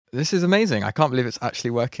This is amazing. I can't believe it's actually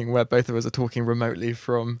working where both of us are talking remotely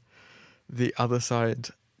from the other side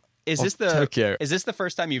of Tokyo. Is this the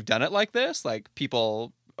first time you've done it like this? Like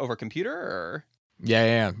people over computer or?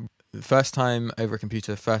 Yeah. First time over a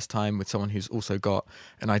computer, first time with someone who's also got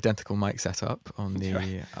an identical mic setup on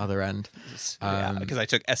the other end. Because I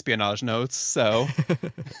took espionage notes, so.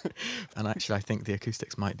 And actually, I think the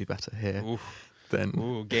acoustics might be better here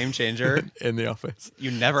than game changer in the office.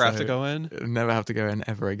 You never have to go in? Never have to go in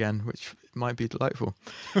ever again, which might be delightful.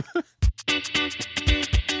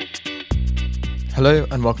 Hello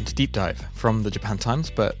and welcome to Deep Dive from the Japan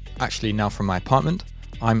Times, but actually now from my apartment.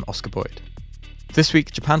 I'm Oscar Boyd. This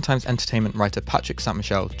week, Japan Times entertainment writer Patrick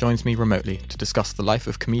St-Michel joins me remotely to discuss the life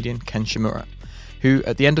of comedian Ken Shimura, who,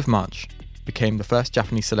 at the end of March, became the first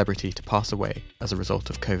Japanese celebrity to pass away as a result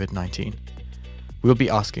of COVID-19. We'll be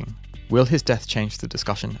asking, will his death change the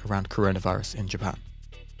discussion around coronavirus in Japan?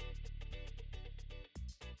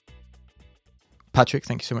 Patrick,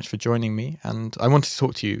 thank you so much for joining me, and I wanted to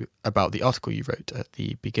talk to you about the article you wrote at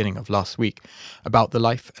the beginning of last week about the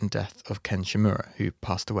life and death of Ken Shimura, who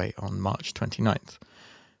passed away on March 29th.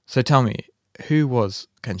 So tell me, who was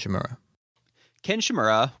Ken Shimura? Ken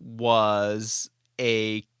Shimura was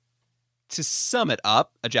to sum it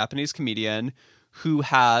up, a Japanese comedian who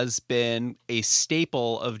has been a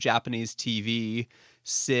staple of Japanese TV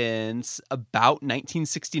since about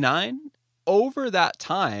 1969. Over that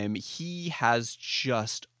time, he has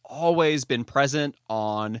just always been present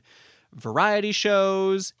on variety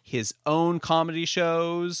shows, his own comedy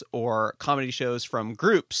shows, or comedy shows from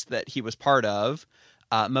groups that he was part of.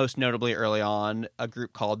 Most notably early on, a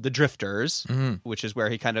group called The Drifters, which is where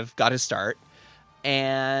he kind of got his start.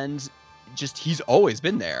 And just, he's always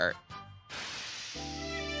been there.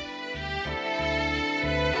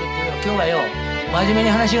 今日はよ、真面目に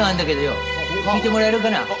話があるんだけどよ、聞いてもらえるか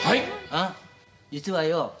な。はい。あ、実は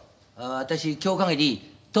よ、私今日限り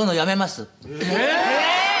取るのやめます。そんな、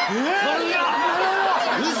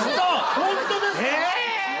嘘、本当です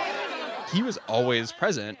か。He was always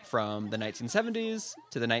present from the 1970s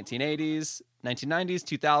to the 1980s, 1990s,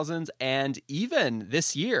 2000s, and even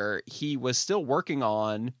this year, he was still working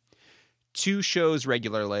on two shows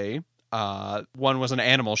regularly. One was an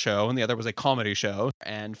animal show and the other was a comedy show.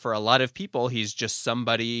 And for a lot of people, he's just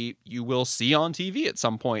somebody you will see on TV at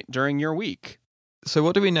some point during your week. So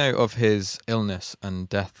what do we know of his illness and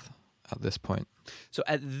death at this point? So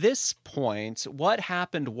at this point, what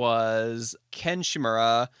happened was Ken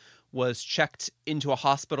Shimura was checked into a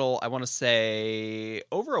hospital, I want to say,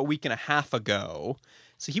 over a week and a half ago.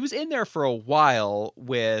 So he was in there for a while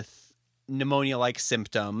with pneumonia-like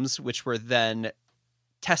symptoms, which were then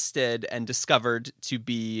tested and discovered to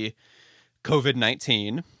be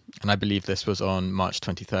COVID-19. And I believe this was on March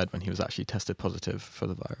 23rd when he was actually tested positive for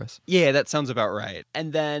the virus. Yeah, that sounds about right.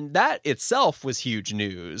 And then that itself was huge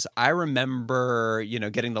news. I remember,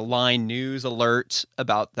 getting the Line News alert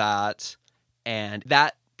about that, and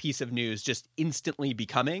that piece of news just instantly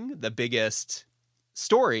becoming the biggest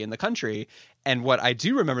story in the country. And what I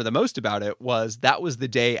do remember the most about it was that was the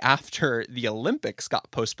day after the Olympics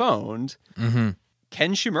got postponed. Mm-hmm.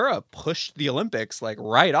 Ken Shimura pushed the Olympics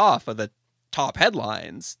right off of the top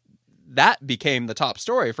headlines. That became the top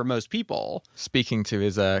story for most people. Speaking to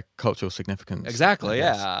his cultural significance. Exactly,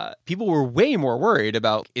 yeah. People were way more worried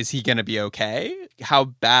about, is he going to be okay? How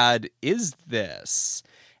bad is this?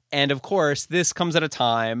 And of course, this comes at a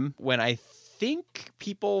time when I think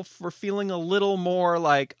people were feeling a little more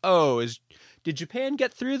like, did Japan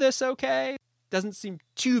get through this okay? Doesn't seem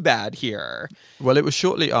too bad here. Well, it was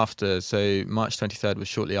shortly after, so March 23rd was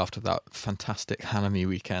shortly after that fantastic Hanami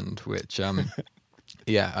weekend, which, I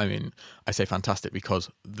say fantastic because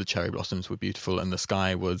the cherry blossoms were beautiful and the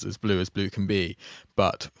sky was as blue can be,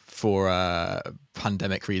 but for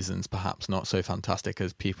pandemic reasons, perhaps not so fantastic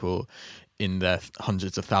as people in their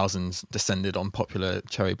hundreds of thousands descended on popular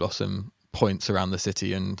cherry blossom points around the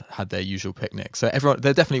city and had their usual picnic. So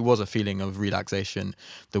there definitely was a feeling of relaxation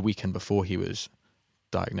the weekend before he was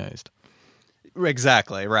diagnosed.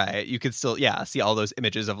 Exactly, right. You could still, see all those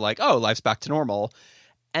images of life's back to normal.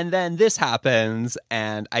 And then this happens,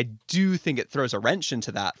 and I do think it throws a wrench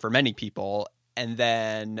into that for many people. And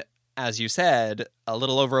then, as you said, a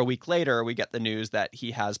little over a week later, we get the news that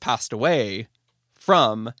he has passed away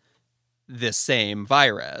from this same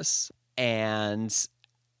virus. And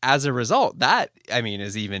as a result, that,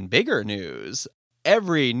 is even bigger news.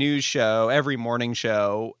 Every news show, every morning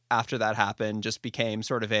show after that happened just became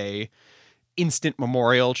sort of a instant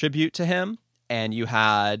memorial tribute to him. And you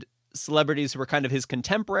had celebrities who were kind of his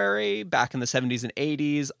contemporary back in the 70s and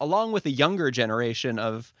 80s, along with a younger generation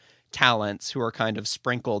of talents who are kind of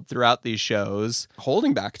sprinkled throughout these shows,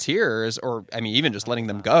 holding back tears, or I mean, even just letting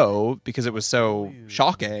them go because it was so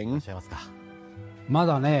shocking. ま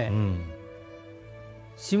だね、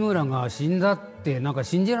志村が死んだってなんか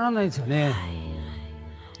信じられないですよね。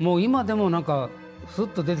もう今でもなんかスッ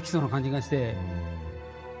と出てきそうな感じがして、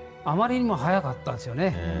あまりにも早かったですよ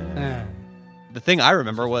ね。The thing I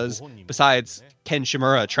remember was, besides Ken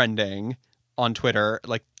Shimura trending on Twitter,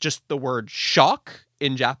 like just the word shock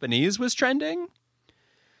in Japanese was trending,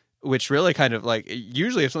 which really kind of like,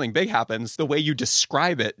 usually if something big happens, the way you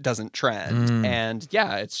describe it doesn't trend. And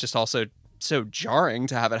yeah, it's just also so jarring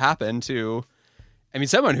to have it happen to, I mean,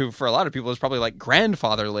 someone who for a lot of people is probably like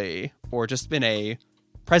grandfatherly or just been a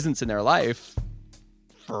presence in their life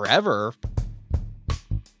forever.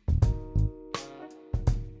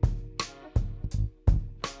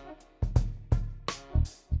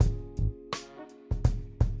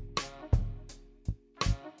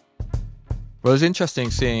 Well, it was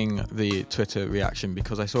interesting seeing the Twitter reaction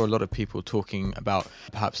because I saw a lot of people talking about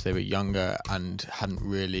perhaps they were younger and hadn't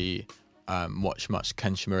really watched much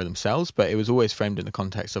Ken Shimura themselves, but it was always framed in the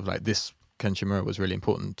context of like this Ken Shimura was really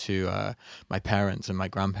important to my parents and my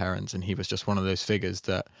grandparents, and he was just one of those figures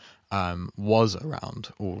that was around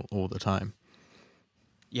all the time.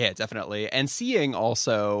 Yeah, definitely. And seeing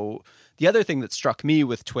also the other thing that struck me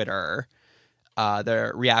with Twitter,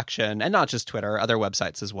 the reaction, and not just Twitter, other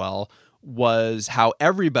websites as well, was how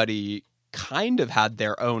everybody kind of had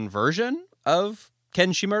their own version of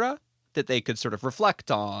Ken Shimura that they could sort of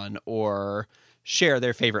reflect on or share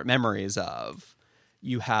their favorite memories of.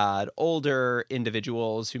 You had older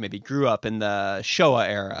individuals who maybe grew up in the Showa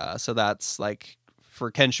era. So that's like,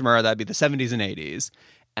 for Ken Shimura, that'd be the 70s and 80s.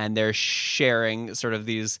 And they're sharing sort of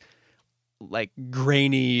these like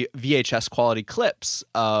grainy VHS quality clips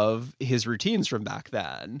of his routines from back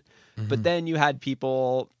then. Mm-hmm. But then you had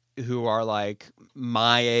people who are like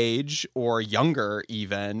my age or younger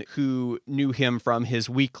even, who knew him from his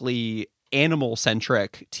weekly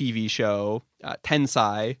animal-centric TV show,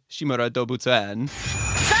 Tensai Shimura Dobutsuen.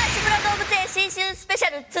 さあ、志村動物園新春スペシ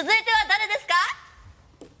ャル、続いては誰ですか？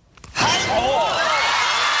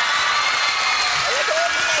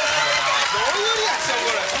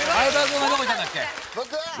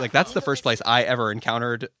 Like, that's the first place I ever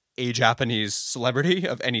encountered a Japanese celebrity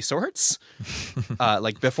of any sorts.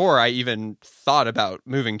 Like, before I even thought about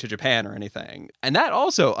moving to Japan or anything. And that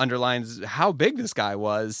also underlines how big this guy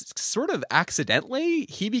was. Sort of accidentally,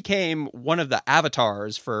 he became one of the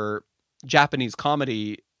avatars for Japanese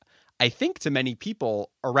comedy, I think, to many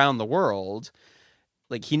people around the world.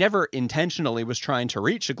 Like, he never intentionally was trying to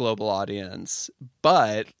reach a global audience.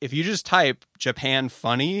 But if you just type Japan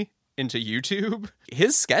funny into YouTube,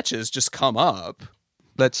 his sketches just come up.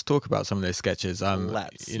 Let's talk about some of those sketches.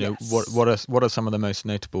 What are some of the most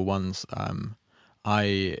notable ones?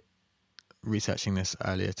 I, researching this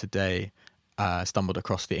earlier today, stumbled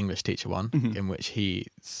across the English teacher one, in which he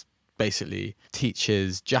basically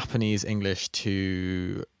teaches Japanese English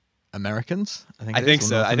to Americans. I think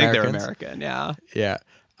so. I think they're American. Yeah. Yeah.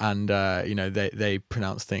 And, they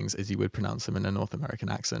pronounce things as you would pronounce them in a North American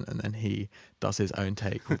accent. And then he does his own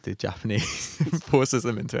take with the Japanese, forces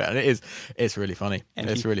them into it. And it's really funny. And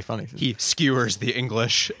it's really funny. He skewers the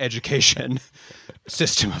English education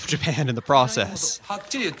system of Japan in the process.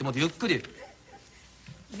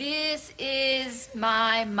 This is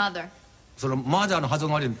my mother.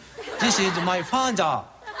 This is my father.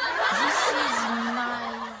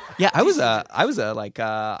 Yeah, I was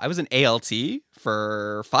an ALT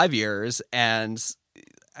for 5 years, and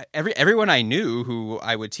everyone I knew who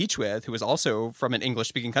I would teach with, who was also from an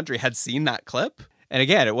English-speaking country, had seen that clip. And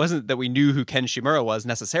again, it wasn't that we knew who Ken Shimura was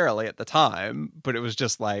necessarily at the time, but it was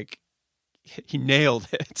just like he nailed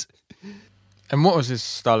it. And what was his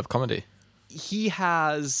style of comedy? He's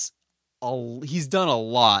done a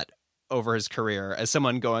lot over his career, as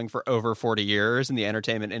someone going for over 40 years in the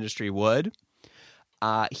entertainment industry would.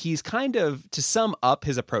 He's kind of, to sum up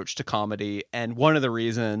his approach to comedy, and one of the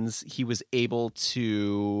reasons he was able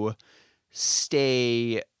to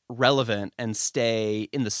stay relevant and stay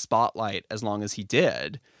in the spotlight as long as he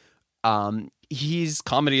did, his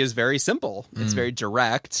comedy is very simple. It's very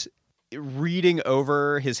direct. Reading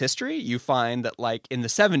over his history, you find that, like, in the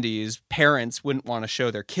 70s, parents wouldn't want to show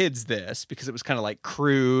their kids this because it was kind of like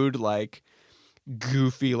crude, like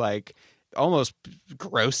goofy, like almost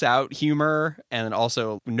gross out humor, and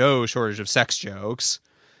also no shortage of sex jokes.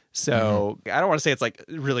 So I don't want to say it's like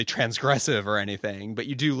really transgressive or anything, but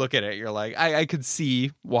you do look at it, you're like, I could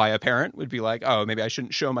see why a parent would be like, oh, maybe I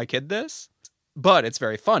shouldn't show my kid this. But it's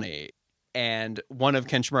very funny. And one of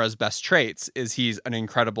Ken Shimura's best traits is he's an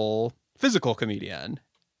incredible physical comedian.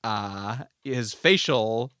 his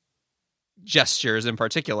facial gestures in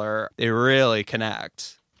particular, they really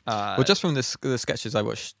connect. Well, just from the sketches I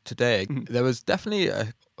watched today, there was definitely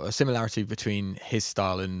a similarity between his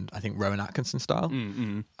style and I think Rowan Atkinson's style.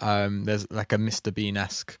 There's like a Mr.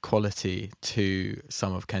 Bean-esque quality to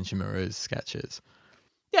some of Ken Shimura's sketches.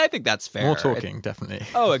 Yeah, I think that's fair. More talking, definitely.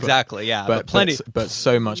 Oh, exactly. Yeah, but plenty. But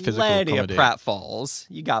so much physical plenty comedy. of pratfalls.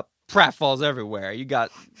 You got pratfalls everywhere. You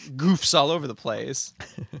got goofs all over the place.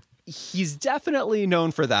 He's definitely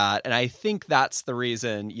known for that, and I think that's the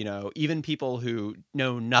reason, you know, even people who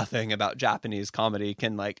know nothing about Japanese comedy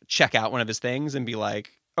can like check out one of his things and be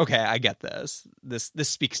like, okay, I get this. This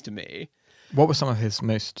speaks to me. What were some of his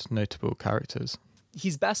most notable characters?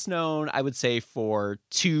 He's best known, I would say, for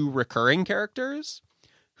two recurring characters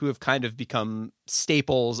who have kind of become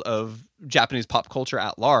staples of Japanese pop culture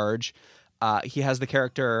at large. He has the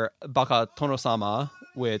character Baka Tono-sama,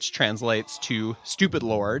 which translates to Stupid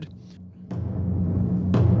Lord.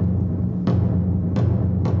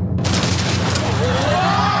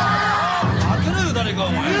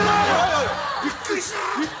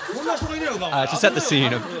 To set the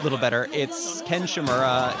scene a little better, it's Ken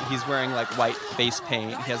Shimura. He's wearing like white face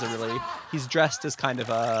paint. He's dressed as kind of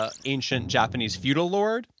a ancient Japanese feudal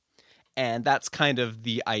lord. And that's kind of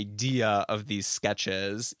the idea of these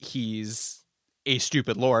sketches. He's a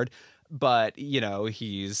stupid lord, but, you know,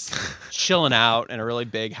 he's chilling out in a really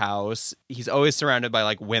big house. He's always surrounded by,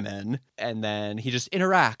 like, women. And then he just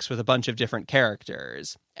interacts with a bunch of different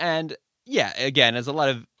characters. And, yeah, again, there's a lot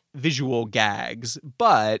of visual gags.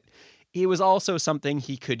 But it was also something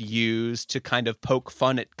he could use to kind of poke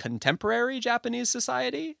fun at contemporary Japanese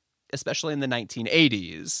society, especially in the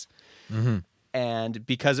 1980s. Mm-hmm. And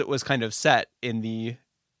because it was kind of set in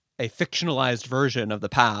a fictionalized version of the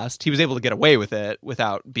past, he was able to get away with it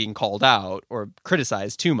without being called out or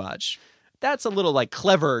criticized too much. That's a little like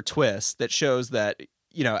clever twist that shows that,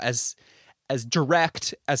 you know, as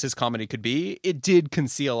direct as his comedy could be, it did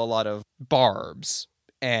conceal a lot of barbs.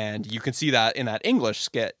 And you can see that in that English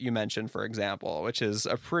skit you mentioned, for example, which is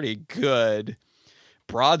a pretty good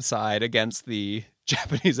broadside against the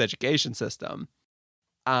Japanese education system.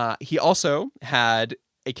 He also had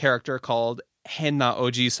a character called Henna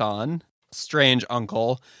Oji-san, strange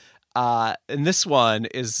uncle. And this one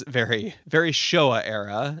is very, very Showa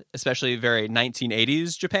era, especially very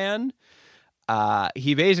 1980s Japan.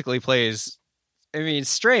 He basically plays, I mean,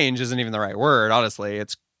 strange isn't even the right word, honestly.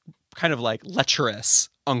 It's kind of like lecherous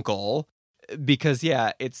uncle. Because,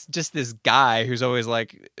 yeah, it's just this guy who's always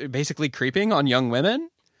like basically creeping on young women,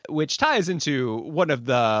 which ties into one of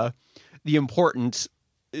the important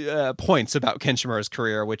points about Ken Shimura's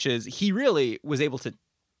career, which is he really was able to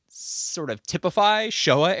sort of typify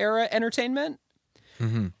Showa era entertainment.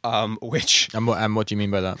 Mm-hmm. Which and what do you mean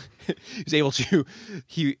by that? He was able to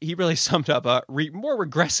he really summed up more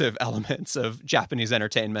regressive elements of Japanese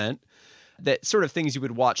entertainment, that sort of things you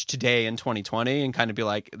would watch today in 2020 and kind of be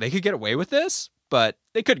like, they could get away with this, but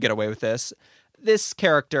they could get away with this. This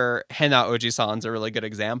character Henna Oji-san's a really good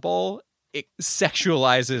example. It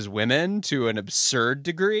sexualizes women to an absurd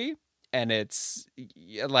degree, and it's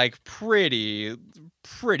like pretty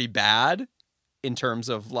bad in terms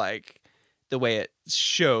of like the way it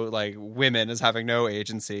show like women as having no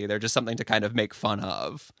agency. They're just something to kind of make fun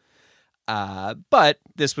of. But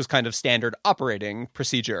this was kind of standard operating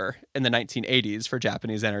procedure in the 1980s for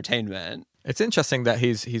Japanese entertainment. It's interesting that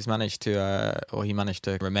he managed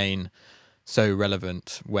to remain so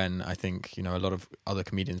relevant when I think, you know, a lot of other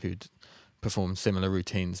comedians who'd perform similar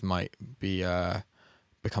routines might be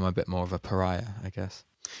become a bit more of a pariah, I guess.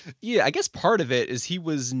 Yeah, I guess part of it is he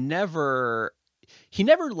never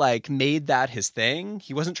like made that his thing.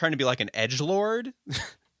 He wasn't trying to be like an edgelord,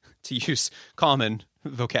 to use common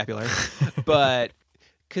vocabulary. But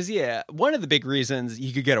because, yeah, one of the big reasons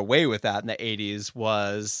he could get away with that in the 80s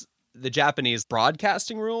was the Japanese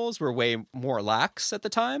broadcasting rules were way more lax at the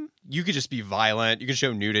time. You could just be violent. You could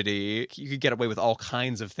show nudity. You could get away with all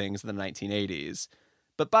kinds of things in the 1980s.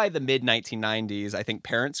 But by the mid-1990s, I think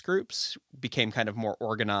parents groups became kind of more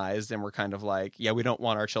organized and were kind of like, yeah, we don't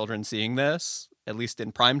want our children seeing this, at least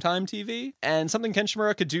in primetime TV. And something Ken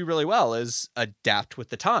Shimura could do really well is adapt with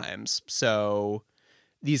the times. So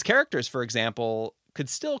these characters, for example, could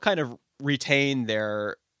still kind of retain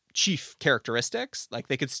their chief characteristics. Like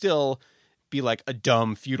they could still be like a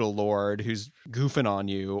dumb feudal lord who's goofing on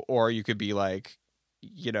you, or you could be like,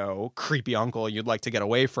 you know, creepy uncle you'd like to get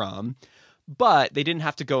away from. But they didn't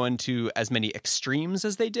have to go into as many extremes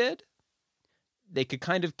as they did. They could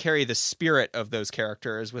kind of carry the spirit of those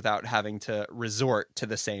characters without having to resort to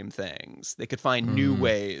the same things. They could find new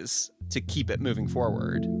ways to keep it moving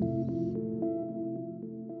forward.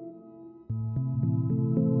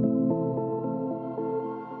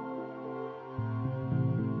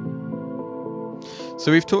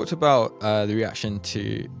 So we've talked about the reaction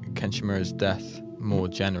to Ken Shimura's death more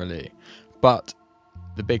generally, but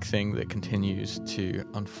the big thing that continues to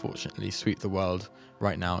unfortunately sweep the world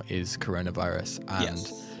right now is coronavirus.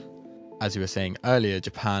 And as you were saying earlier,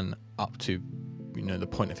 Japan, up to the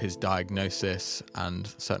point of his diagnosis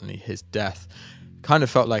and certainly his death, kind of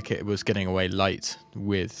felt like it was getting away light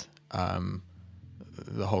with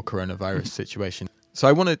the whole coronavirus situation. So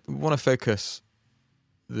I want to focus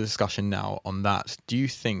the discussion now on that. Do you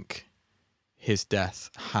think his death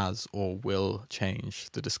has or will change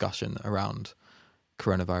the discussion around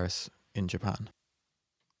coronavirus in Japan?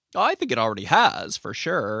 I think it already has, for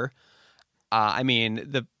sure. I mean,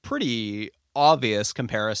 the pretty obvious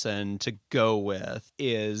comparison to go with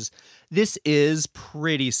is this is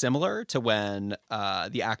pretty similar to when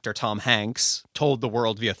the actor Tom Hanks told the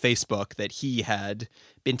world via Facebook that he had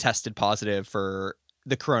been tested positive for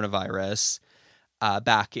the coronavirus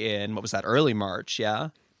back in, what was that, early March, yeah?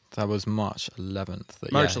 That was March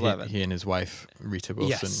 11th. March 11th. He and his wife, Rita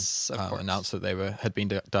Wilson, announced that they had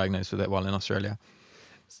been diagnosed with it while in Australia.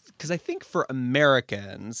 Because I think for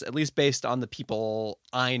Americans, at least based on the people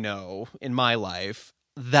I know in my life,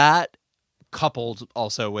 that coupled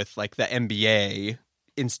also with like the NBA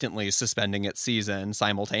instantly suspending its season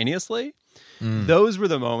simultaneously, those were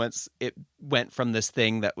the moments it went from this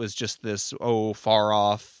thing that was just this, far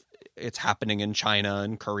off, it's happening in China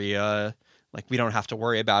and Korea, like we don't have to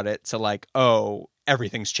worry about it, to like,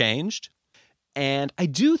 everything's changed. And I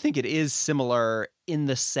do think it is similar in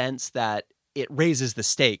the sense that it raises the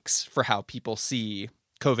stakes for how people see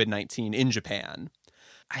COVID-19 in Japan.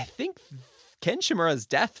 I think Ken Shimura's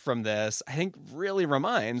death from this, I think, really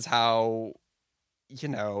reminds how,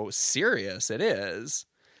 serious it is.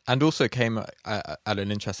 And also came at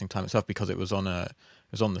an interesting time itself, because it was on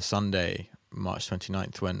the Sunday, March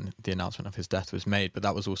 29th, when the announcement of his death was made. But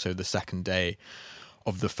that was also the second day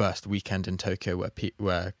of the first weekend in Tokyo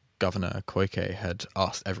where Governor Koike had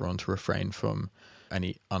asked everyone to refrain from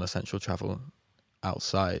any unessential travel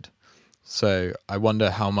outside. So I wonder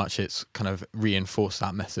how much it's kind of reinforced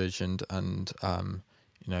that message and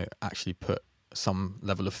actually put some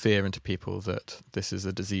level of fear into people that this is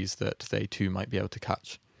a disease that they too might be able to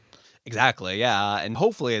catch. Exactly, yeah. And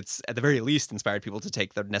hopefully it's at the very least inspired people to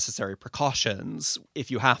take the necessary precautions if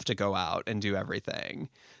you have to go out and do everything.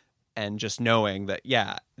 And just knowing that,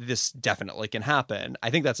 this definitely can happen. I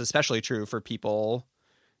think that's especially true for people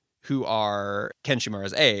who are Ken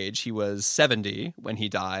Shimura's age. He was 70 when he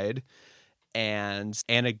died. And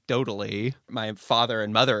anecdotally, my father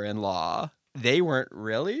and mother-in-law, they weren't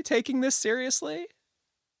really taking this seriously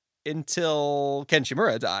until Ken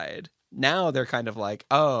Shimura died. Now they're kind of like,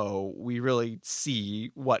 we really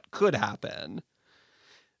see what could happen.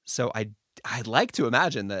 So I'd like to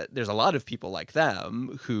imagine that there's a lot of people like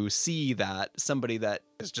them who see that somebody that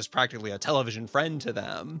is just practically a television friend to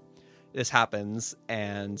them, this happens,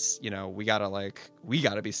 and we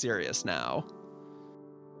gotta be serious now.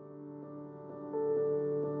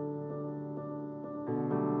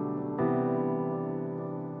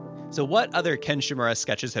 So what other Ken Shimura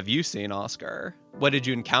sketches have you seen, Oscar? What did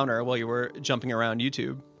you encounter while you were jumping around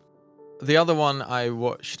YouTube? The other one I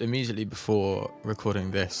watched immediately before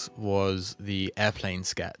recording this was the airplane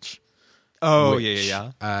sketch.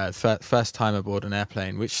 First time aboard an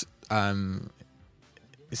airplane, which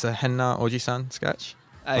it's a Henna Oji-san sketch.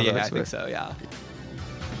 I think so, yeah.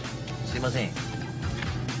 すいません。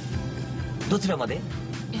どちらまで？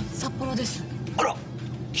札幌です。あら、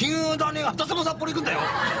急だね。私も札幌行くんだよ。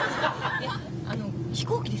いや、飛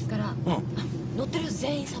行機ですから。乗ってる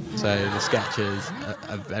全員札幌。So the sketch is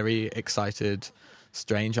a very excited,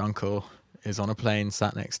 strange uncle is on a plane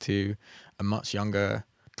sat next to a much younger,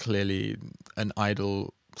 clearly an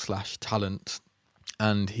idol / talent,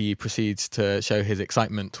 and he proceeds to show his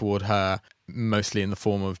excitement toward her, mostly in the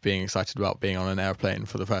form of being excited about being on an airplane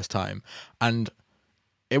for the first time. And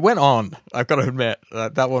it went on. I've got to admit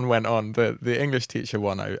that one went on. The English teacher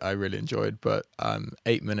one I really enjoyed, but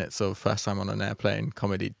 8 minutes of first time on an airplane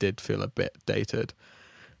comedy did feel a bit dated.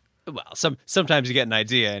 Well, sometimes you get an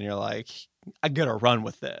idea and you're like, I'm gonna run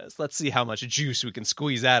with this. Let's see how much juice we can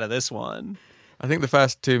squeeze out of this one. I think the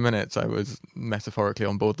first 2 minutes I was metaphorically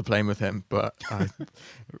on board the plane with him, but I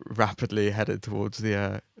rapidly headed towards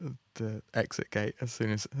the exit gate as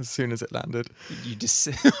soon as it landed. You just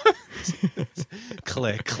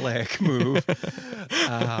click, move.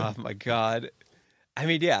 Oh my God. I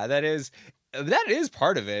mean, yeah, that is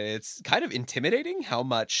part of it. It's kind of intimidating how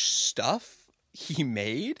much stuff he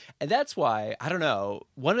made. And that's why, I don't know,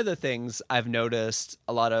 one of the things I've noticed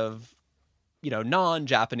a lot of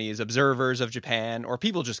non-Japanese observers of Japan or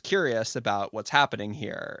people just curious about what's happening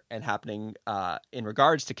here and happening in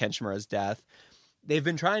regards to Ken Shimura's death, they've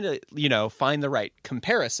been trying to, find the right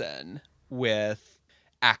comparison with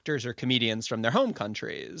actors or comedians from their home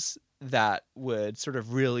countries that would sort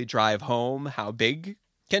of really drive home how big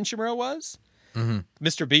Ken Shimura was. Mm-hmm.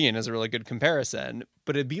 Mr. Bean is a really good comparison,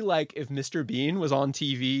 but it'd be like if Mr. Bean was on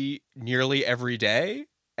TV nearly every day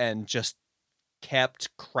and just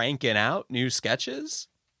kept cranking out new sketches.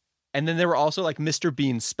 And then there were also like Mr.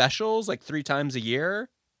 Bean specials like 3 times a year.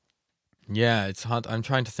 Yeah, it's hard. I'm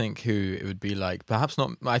trying to think who it would be like. Perhaps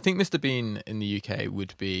not. I think Mr. Bean in the UK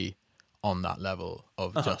would be on that level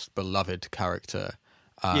of just beloved character.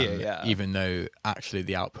 Yeah. Even though actually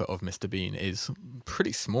the output of Mr. Bean is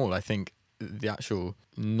pretty small. I think the actual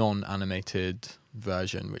non-animated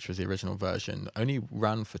version, which was the original version, only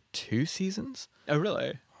ran for 2 seasons. Oh,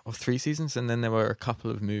 really? Or 3 seasons. And then there were a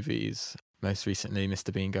couple of movies. Most recently,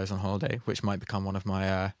 Mr. Bean Goes on Holiday, which might become one of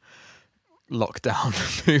my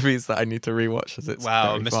lockdown movies that I need to rewatch as it's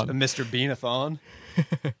very fun. Mr. Beanathon.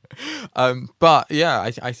 But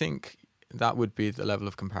yeah, I think that would be the level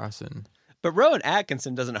of comparison. But Rowan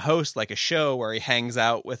Atkinson doesn't host like a show where he hangs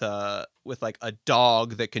out with like a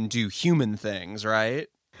dog that can do human things, right?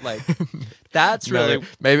 Like that's really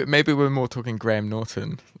maybe we're more talking Graham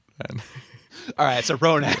Norton then. All right, so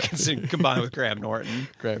Rowan Atkinson combined with Graham Norton.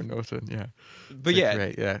 Graham Norton, yeah. But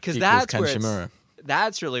because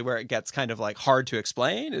that's really where it gets kind of like hard to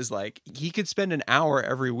explain. Is like he could spend an hour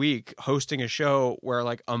every week hosting a show where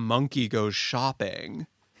like a monkey goes shopping,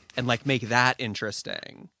 and like make that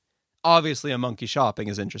interesting. Obviously, a monkey shopping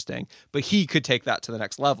is interesting, but he could take that to the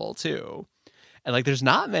next level too. And like, there's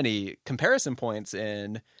not many comparison points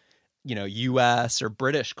in, U.S. or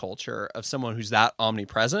British culture of someone who's that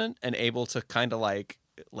omnipresent and able to kind of like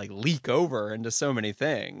leak over into so many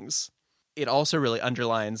things. It also really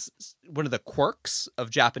underlines one of the quirks of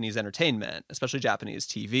Japanese entertainment, especially Japanese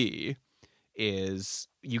TV, is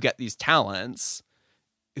you get these talents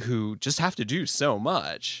who just have to do so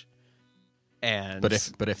much. And but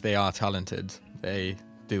if they are talented, they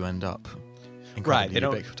do end up incredibly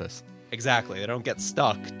ubiquitous. Exactly. They don't get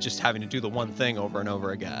stuck just having to do the one thing over and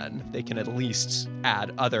over again. They can at least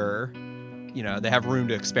add other, they have room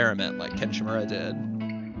to experiment like Ken Shimura did.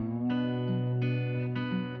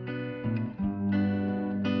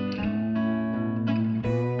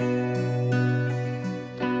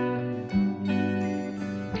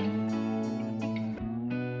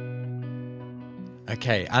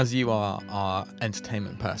 Okay, as you are our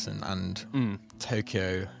entertainment person and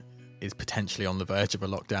Tokyo is potentially on the verge of a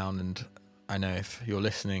lockdown, and I know if you're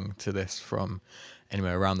listening to this from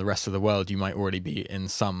anywhere around the rest of the world, you might already be in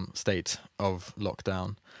some state of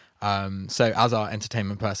lockdown. So as our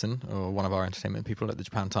entertainment person, or one of our entertainment people at the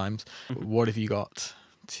Japan Times, what have you got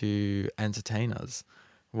to entertain us?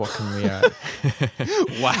 What can we...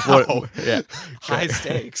 Wow. High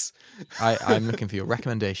stakes. I'm looking for your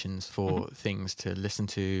recommendations for things to listen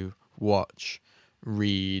to, watch,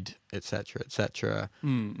 read, etc., etc.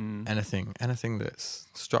 Anything that's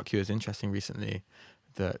struck you as interesting recently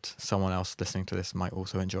that someone else listening to this might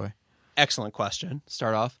also enjoy? Excellent question.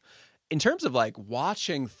 Start off. In terms of like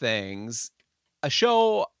watching things, a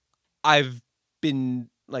show I've been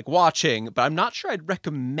like watching, but I'm not sure I'd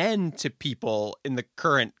recommend to people in the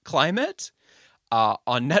current climate. On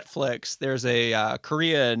Netflix, there's a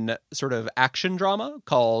Korean sort of action drama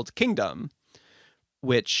called Kingdom,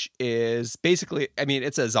 which is basically,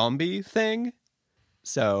 it's a zombie thing.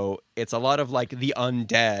 So it's a lot of like the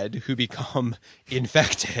undead who become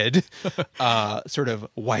infected, sort of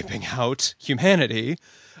wiping out humanity.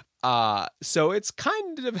 So it's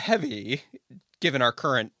kind of heavy given our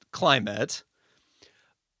current climate.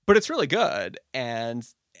 But it's really good, and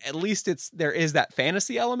at least there is that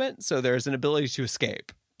fantasy element, so there's an ability to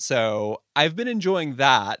escape. So I've been enjoying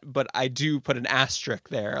that, but I do put an asterisk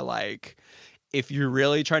there, like, if you're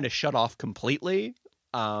really trying to shut off completely,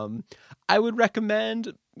 I would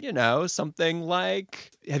recommend, something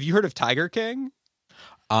like, have you heard of Tiger King?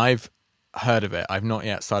 I've heard of it. I've not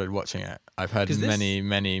yet started watching it. I've heard many,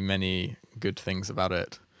 many, many good things about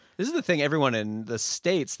it. This is the thing everyone in the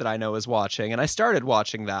States that I know is watching, and I started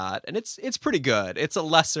watching that, and it's pretty good. It's a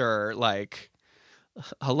lesser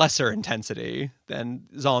intensity than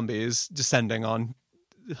zombies descending on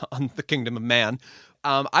the kingdom of man.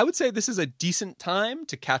 I would say this is a decent time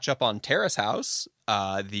to catch up on Terrace House,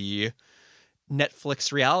 the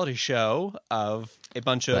Netflix reality show of a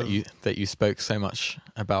bunch of that you spoke so much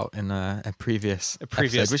about in a previous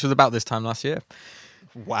episode, which was about this time last year.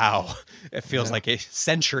 Wow, it feels like a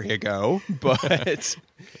century ago, but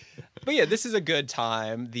But yeah, this is a good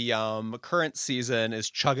time. The current season is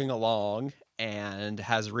chugging along and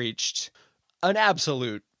has reached an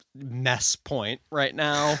absolute mess point right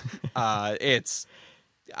now. I'll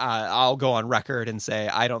go on record and say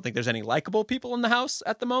I don't think there's any likable people in the house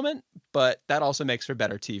at the moment, but that also makes for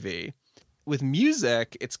better TV. With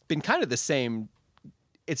music, it's been kind of the same.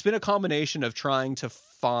 It's been a combination of trying to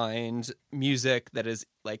find music that is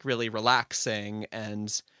like really relaxing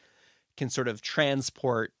and can sort of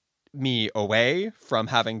transport me away from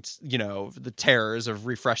having, the terrors of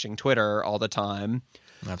refreshing Twitter all the time.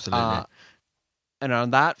 Absolutely. And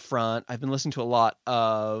on that front, I've been listening to a lot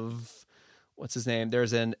of, what's his name?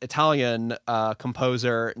 There's an Italian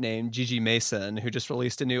composer named Gigi Mason who just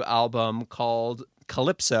released a new album called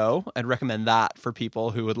Calypso. I'd recommend that for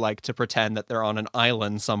people who would like to pretend that they're on an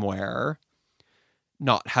island somewhere,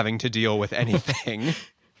 not having to deal with anything.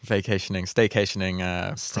 Staycationing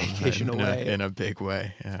away in a big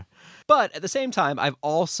way. Yeah. But at the same time, I've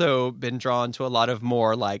also been drawn to a lot of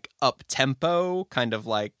more like up-tempo, kind of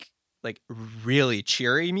like really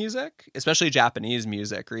cheery music, especially Japanese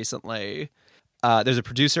music recently. There's a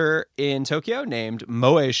producer in Tokyo named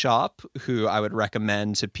Moe Shop who I would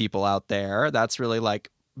recommend to people out there. That's really like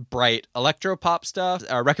bright electro-pop stuff.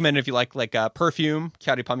 I recommend if you like Perfume,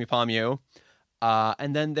 Kyari Pamu Pamu.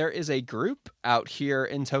 And then there is a group out here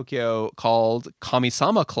in Tokyo called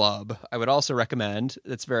Kamisama Club. I would also recommend.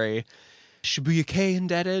 It's very Shibuya-kei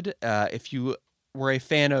indebted. If you were a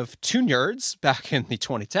fan of Two Nerds back in the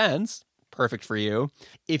 2010s, perfect for you.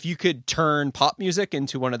 If you could turn pop music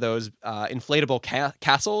into one of those inflatable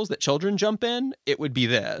castles that children jump in, it would be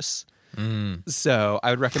this. So I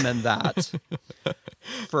would recommend that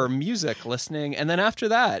for music listening. And then after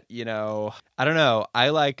that, I don't know. I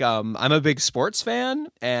like, I'm a big sports fan.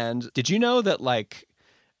 And did you know that like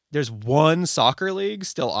there's one soccer league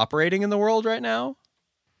still operating in the world right now?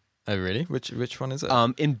 Oh, really? Which one is it?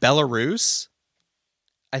 In Belarus.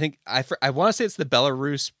 I think I want to say it's the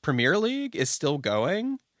Belarus Premier League is still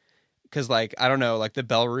going. Because, like, I don't know, like the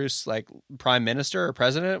Belarus, like, prime minister or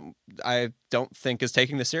president, I don't think is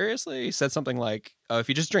taking this seriously. He said something like, oh, if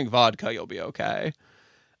you just drink vodka, you'll be okay.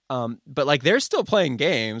 But, like, they're still playing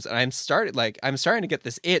games, and I'm starting to get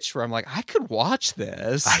this itch where I'm like, I could watch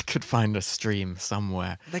this. I could find a stream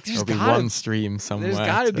somewhere. Like, there'll be one stream somewhere. There's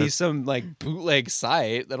got to be some, like, bootleg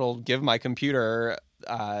site that'll give my computer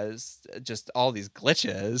just all these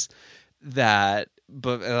glitches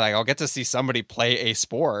but like I'll get to see somebody play a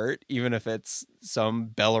sport, even if it's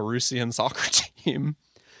some Belarusian soccer team.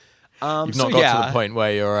 You've not got to the point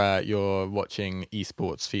where you're watching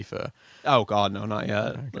esports FIFA. Oh God, no, not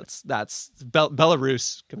yet. Okay. That's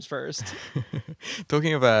Belarus comes first.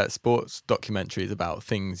 Talking about sports documentaries about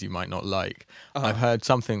things you might not like, I've heard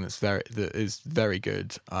something that is very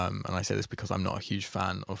good, and I say this because I'm not a huge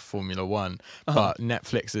fan of Formula One, but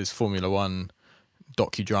Netflix's Formula One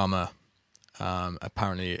docudrama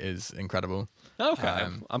apparently is incredible. Okay,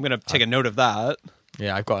 I'm gonna take a note of that.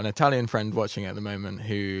 Yeah, I've got an Italian friend watching it at the moment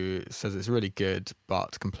who says it's really good,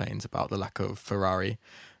 but complains about the lack of Ferrari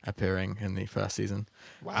appearing in the first season.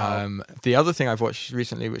 Wow. The other thing I've watched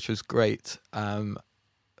recently, which was great,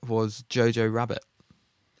 was Jojo Rabbit.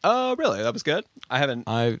 Oh, really? That was good? I haven't.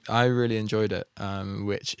 I really enjoyed it,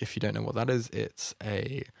 which, if you don't know what that is, it's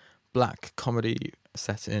a black comedy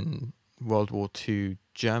set in World War II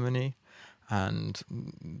Germany. And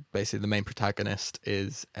basically the main protagonist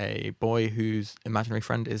is a boy whose imaginary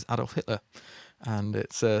friend is Adolf Hitler. And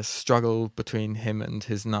it's a struggle between him and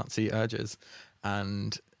his Nazi urges.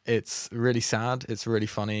 And it's really sad, it's really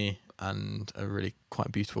funny, and a really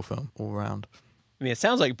quite beautiful film all around. I mean, it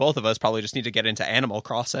sounds like both of us probably just need to get into Animal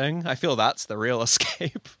Crossing. I feel that's the real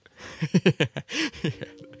escape. Yeah.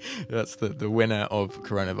 That's the winner of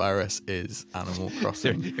coronavirus is Animal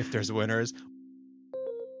Crossing. If there's winners.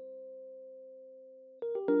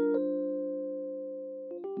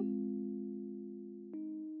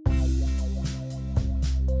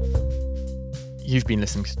 You've been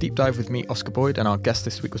listening to Deep Dive with me, Oscar Boyd, and our guest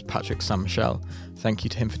this week was Patrick Saint-Michel. Thank you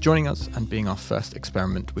to him for joining us and being our first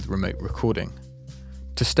experiment with remote recording.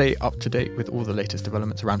 To stay up to date with all the latest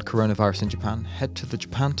developments around coronavirus in Japan, head to the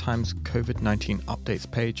Japan Times COVID-19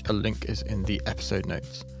 updates page. A link is in the episode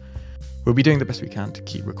notes. We'll be doing the best we can to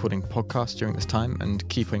keep recording podcasts during this time and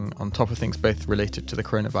keeping on top of things both related to the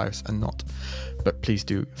coronavirus and not. But please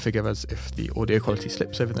do forgive us if the audio quality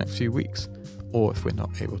slips over the next few weeks, or if we're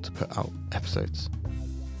not able to put out episodes.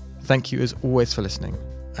 Thank you as always for listening.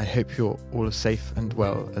 I hope you're all as safe and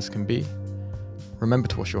well as can be. Remember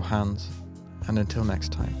to wash your hands, and until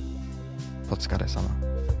next time, Potsukare-sama.